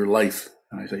 And it's your life.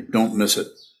 And I say, don't miss it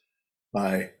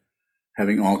by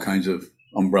having all kinds of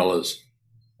umbrellas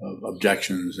of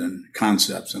objections and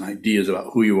concepts and ideas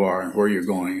about who you are and where you're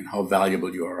going and how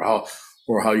valuable you are,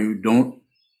 or how you don't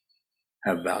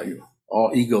have value.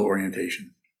 All ego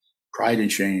orientation, pride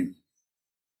and shame,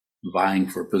 vying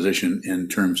for position in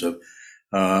terms of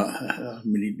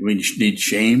we need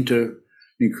shame to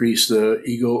increase the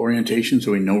ego orientation,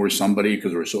 so we know we're somebody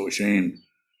because we're so ashamed,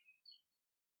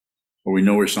 or we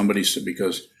know we're somebody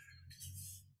because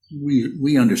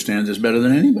we understand this better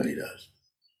than anybody does.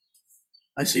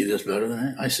 I see this better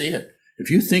than I see it.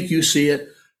 If you think you see it,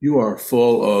 you are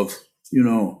full of,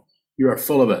 you are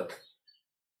full of it.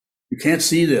 You can't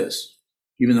see this,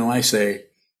 even though I say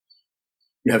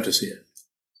you have to see it.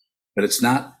 But it's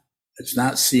not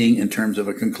seeing in terms of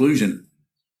a conclusion.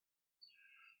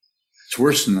 It's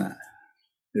worse than that.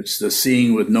 It's the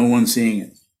seeing with no one seeing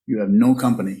it. You have no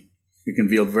company. You can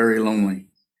feel very lonely.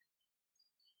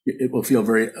 It will feel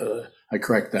very, I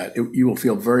correct that. You will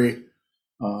feel very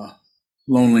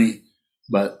lonely,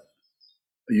 but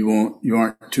you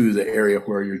aren't to the area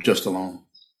where you're just alone.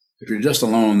 If you're just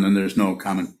alone, then there's no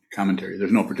commentary.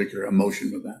 There's no particular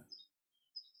emotion with that.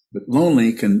 But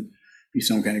lonely can be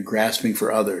some kind of grasping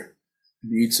for other.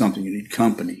 You need something. You need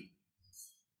company.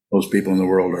 Most people in the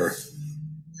world are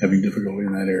having difficulty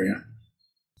in that area.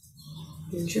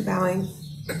 You're bowing.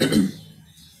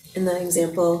 In the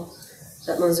example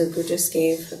that Mozoku just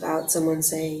gave about someone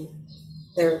saying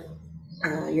your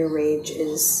rage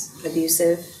is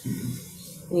abusive,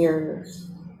 your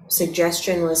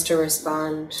suggestion was to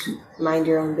respond, mind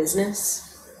your own business?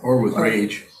 Or with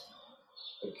rage.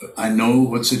 I know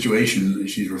what situation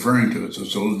she's referring to, so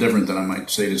it's a little different than I might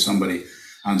say to somebody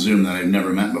on Zoom that I've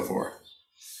never met before.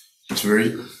 It's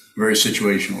very, very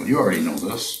situational. You already know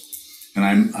this. And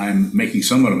I'm making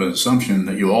somewhat of an assumption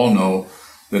that you all know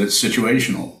that it's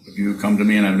situational. If you come to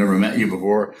me and I've never met you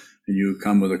before, and you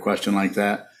come with a question like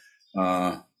that,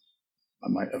 I'll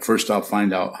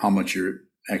find out how much you're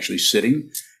actually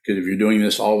sitting. Because if you're doing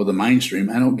this all with the mind stream,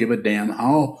 I don't give a damn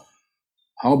how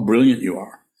brilliant you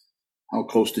are, how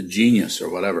close to genius or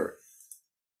whatever.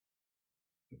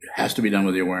 It has to be done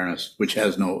with the awareness, which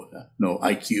has no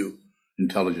IQ,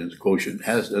 intelligence, quotient,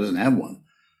 doesn't have one.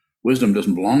 Wisdom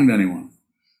doesn't belong to anyone.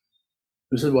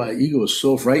 This is why ego is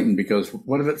so frightened, because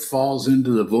what if it falls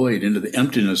into the void, into the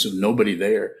emptiness of nobody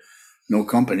there, no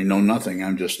company, no nothing.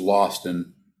 I'm just lost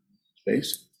in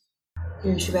space.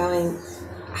 You're bowing.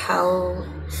 How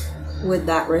would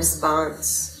that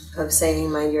response of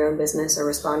saying mind your own business or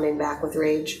responding back with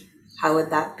rage, how would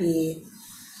that be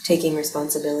taking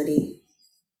responsibility?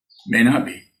 May not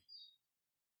be.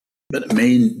 But it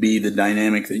may be the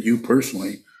dynamic that you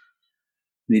personally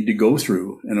need to go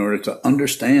through in order to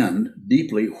understand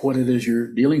deeply what it is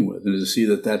you're dealing with, and to see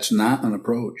that that's not an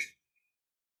approach.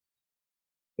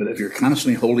 But if you're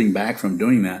constantly holding back from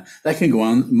doing that, that can go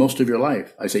on most of your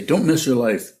life. I say, don't miss your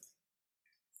life.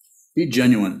 Be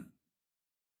genuine.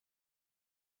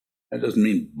 That doesn't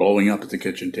mean blowing up at the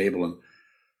kitchen table and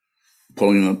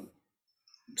pulling up,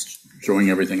 throwing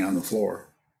everything on the floor.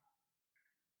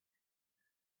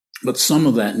 But some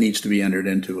of that needs to be entered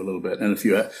into a little bit. And if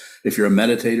you're a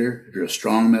meditator, if you're a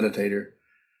strong meditator,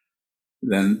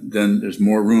 then there's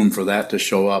more room for that to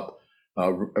show up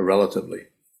relatively.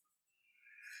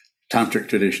 Tantric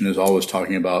tradition is always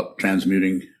talking about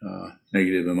transmuting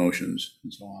negative emotions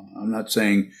and so on. I'm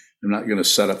not going to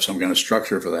set up some kind of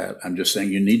structure for that. I'm just saying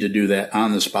you need to do that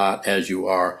on the spot as you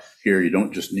are here. You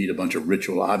don't just need a bunch of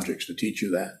ritual objects to teach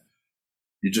you that.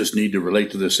 You just need to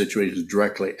relate to the situations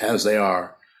directly as they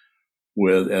are,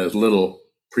 with as little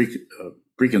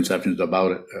preconceptions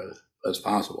about it as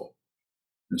possible.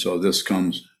 And so this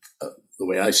comes, the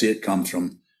way I see it, comes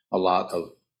from a lot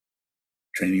of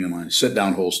training the mind. Sit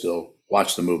down, hold still,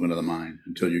 watch the movement of the mind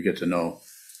until you get to know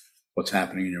what's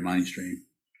happening in your mind stream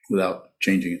without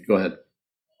changing it. Go ahead.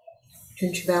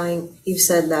 Junchi Bowing, you've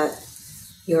said that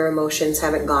your emotions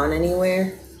haven't gone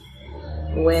anywhere.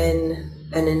 When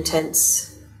an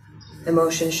intense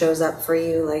emotion shows up for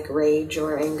you, like rage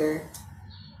or anger,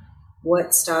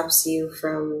 what stops you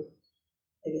from,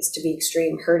 I guess to be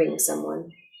extreme, hurting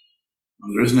someone?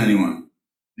 Well, there isn't anyone.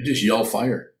 I just yell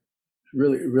fire. It's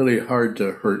really, really hard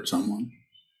to hurt someone.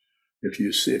 If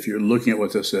you're looking at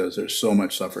what this is, there's so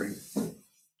much suffering. It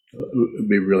would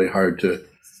be really hard to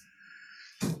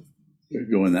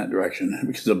go in that direction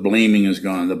because the blaming is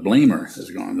gone. The blamer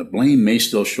is gone. The blame may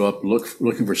still show up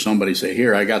looking for somebody, say,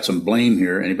 here, I got some blame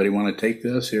here. Anybody want to take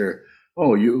this? Here. Oh,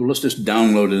 let's just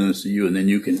download this to you, and then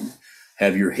you can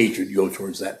have your hatred go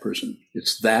towards that person.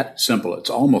 It's that simple. It's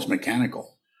almost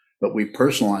mechanical, but we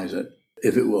personalize it.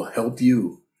 If it will help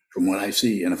you from what I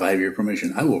see, and if I have your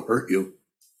permission, I will hurt you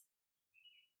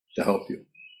to help you.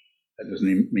 That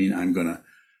doesn't mean I'm going to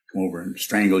come over and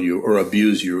strangle you or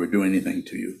abuse you or do anything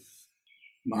to you.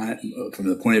 From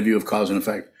the point of view of cause and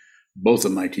effect, both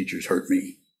of my teachers hurt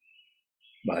me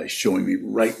by showing me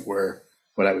right where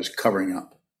what I was covering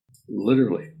up,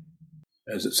 literally,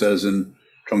 as it says in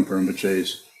Trungpa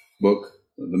Rinpoche's book,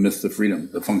 The Myth of Freedom.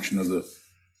 The function of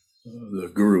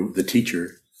the guru, the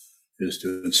teacher, is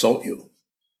to insult you,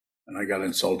 and I got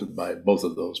insulted by both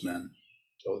of those men,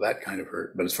 so that kind of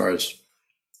hurt. But as far as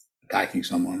attacking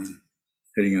someone and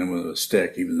hitting them with a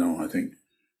stick, even though I think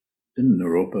didn't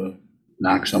Naropa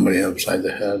knock somebody upside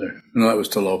the head? No, that was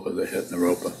Talopa that hit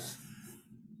Naropa.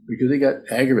 Because he got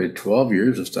aggravated 12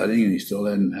 years of studying and he still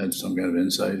hadn't had some kind of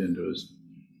insight into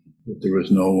that there was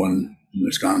no one in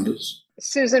the skandhas.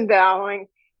 Susan Bowing.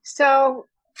 So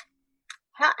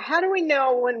how do we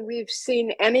know when we've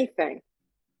seen anything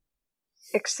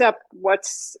except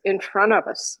what's in front of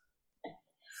us?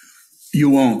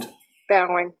 You won't.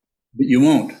 Bowing. But you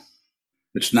won't.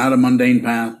 It's not a mundane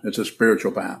path. It's a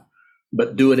spiritual path.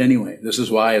 But do it anyway. This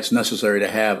is why it's necessary to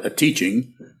have a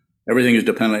teaching. Everything is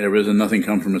dependent. Nothing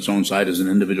comes from its own side as an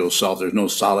individual self. There's no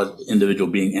solid individual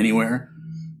being anywhere.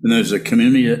 And there's a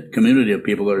community of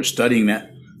people that are studying that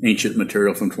ancient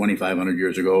material from 2,500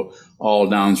 years ago, all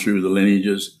down through the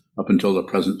lineages up until the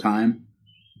present time.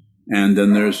 And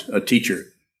then there's a teacher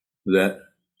that,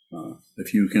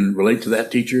 if you can relate to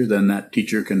that teacher, then that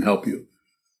teacher can help you.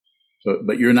 So,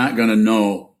 but you're not going to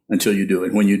know until you do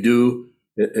it. When you do,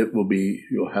 it will be,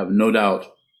 you'll have no doubt,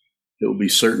 it will be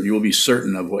certain, you will be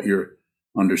certain of what you're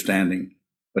understanding.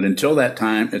 But until that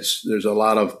time, there's a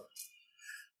lot of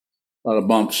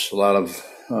bumps,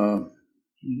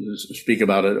 speak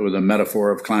about it with a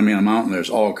metaphor of climbing a mountain. There's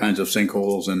all kinds of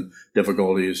sinkholes and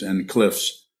difficulties and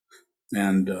cliffs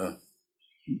and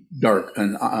dark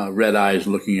and red eyes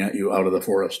looking at you out of the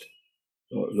forest.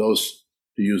 So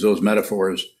to use those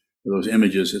metaphors, those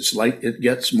images, it's like it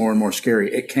gets more and more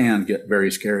scary. It can get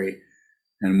very scary,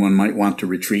 and one might want to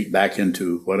retreat back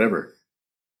into whatever.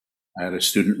 I had a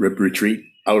student retreat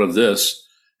out of this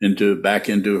back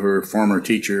into her former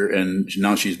teacher, and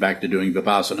now she's back to doing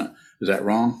Vipassana. Is that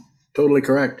wrong? Totally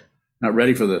correct. Not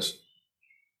ready for this.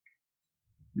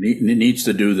 Needs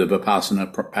to do the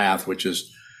Vipassana path, which is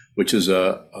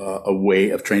a way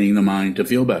of training the mind to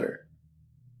feel better.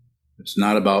 It's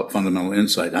not about fundamental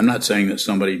insight. I'm not saying that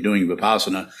somebody doing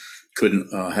Vipassana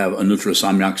couldn't have Anuttara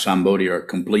Samyak Sambodhi or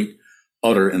complete,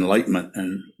 utter enlightenment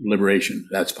and liberation.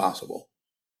 That's possible.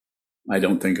 I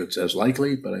don't think it's as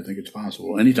likely, but I think it's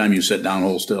possible. Anytime you sit down,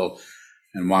 hold still,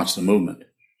 and watch the movement,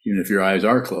 even if your eyes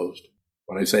are closed,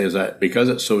 what I say is that because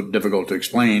it's so difficult to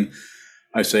explain,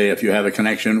 I say if you have a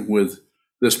connection with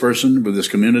this person, with this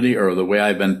community, or the way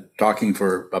I've been talking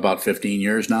for about 15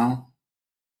 years now,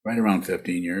 right around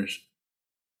 15 years,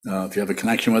 if you have a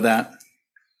connection with that,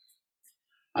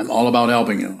 I'm all about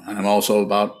helping you. And I'm also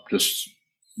about just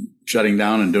shutting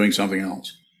down and doing something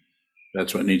else.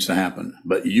 That's what needs to happen.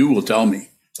 But you will tell me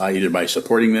either by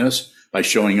supporting this, by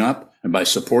showing up, and by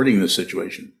supporting this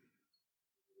situation.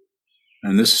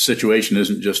 And this situation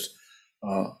isn't just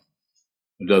a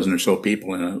dozen or so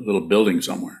people in a little building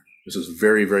somewhere. This is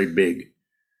very, very big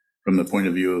from the point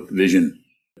of view of vision.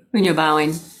 When you're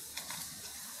bowing,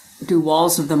 do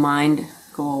walls of the mind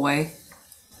go away?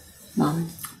 No.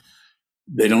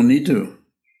 They don't need to,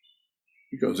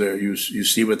 because you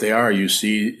see what they are. You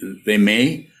see they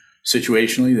may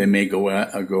situationally they may go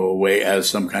away as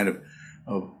some kind of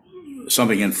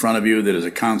something in front of you that is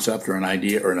a concept or an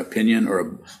idea or an opinion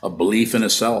or a belief in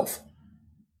itself.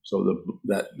 So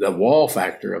the wall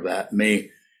factor of that may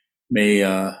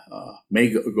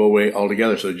go away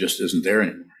altogether. So it just isn't there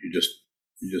anymore.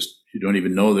 You don't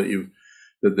even know that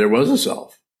that there was a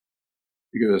self,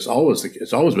 because it's always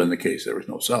been the case. There was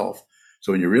no self.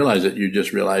 So when you realize it, you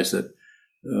just realize that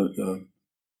the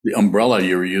umbrella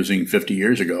you were using 50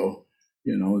 years ago,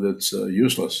 that's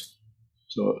useless.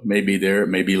 So it may be there, it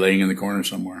may be laying in the corner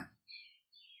somewhere,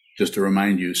 just to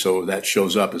remind you. So that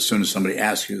shows up as soon as somebody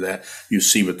asks you that, you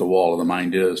see what the wall of the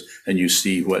mind is, and you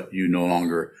see what you no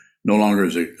longer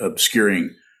is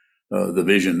obscuring the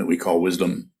vision that we call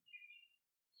wisdom.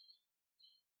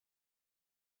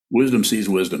 Wisdom sees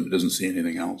wisdom. It doesn't see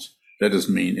anything else. That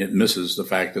doesn't mean it misses the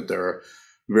fact that there are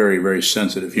very, very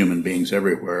sensitive human beings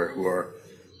everywhere who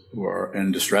are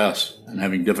in distress and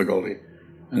having difficulty,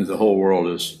 and the whole world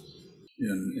is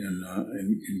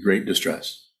in great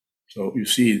distress. So you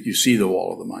see the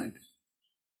wall of the mind,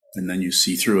 and then you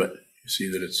see through it. You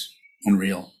see that it's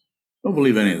unreal. Don't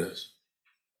believe any of this.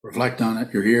 Reflect on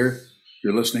it. You're here.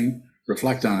 You're listening.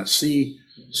 Reflect on it. See.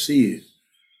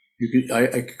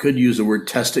 I could use the word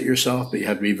test it yourself, but you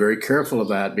have to be very careful of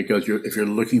that, because if you're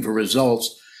looking for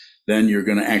results, then you're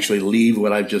going to actually leave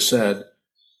what I've just said,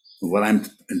 what I'm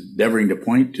endeavoring to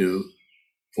point to,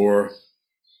 for,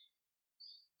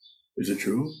 is it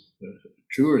true?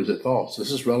 True or is it false?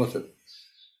 This is relative.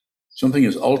 Something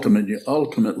is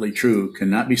ultimately true,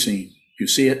 cannot be seen. If you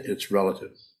see it, it's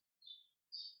relative.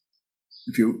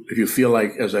 If you feel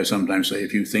like, as I sometimes say,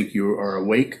 if you think you are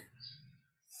awake,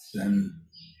 then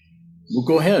well,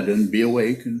 go ahead and be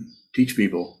awake and teach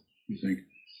people. You think,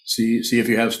 see if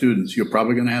you have students. You're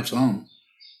probably going to have some.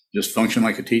 Just function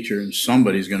like a teacher, and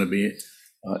somebody's going to be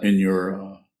in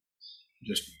your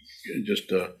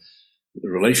the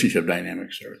relationship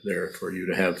dynamics are there for you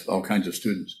to have all kinds of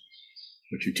students.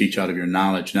 But you teach out of your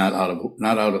knowledge, not out of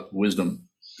wisdom,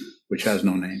 which has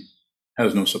no name,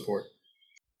 has no support.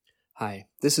 Hi,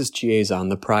 this is Chiezan,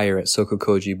 the prior at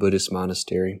Sokokoji Buddhist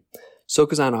Monastery.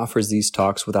 Sokuzan offers these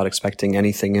talks without expecting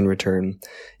anything in return.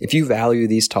 If you value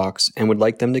these talks and would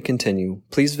like them to continue,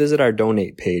 please visit our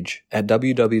donate page at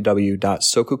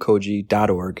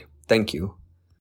www.sokokoji.org. Thank you.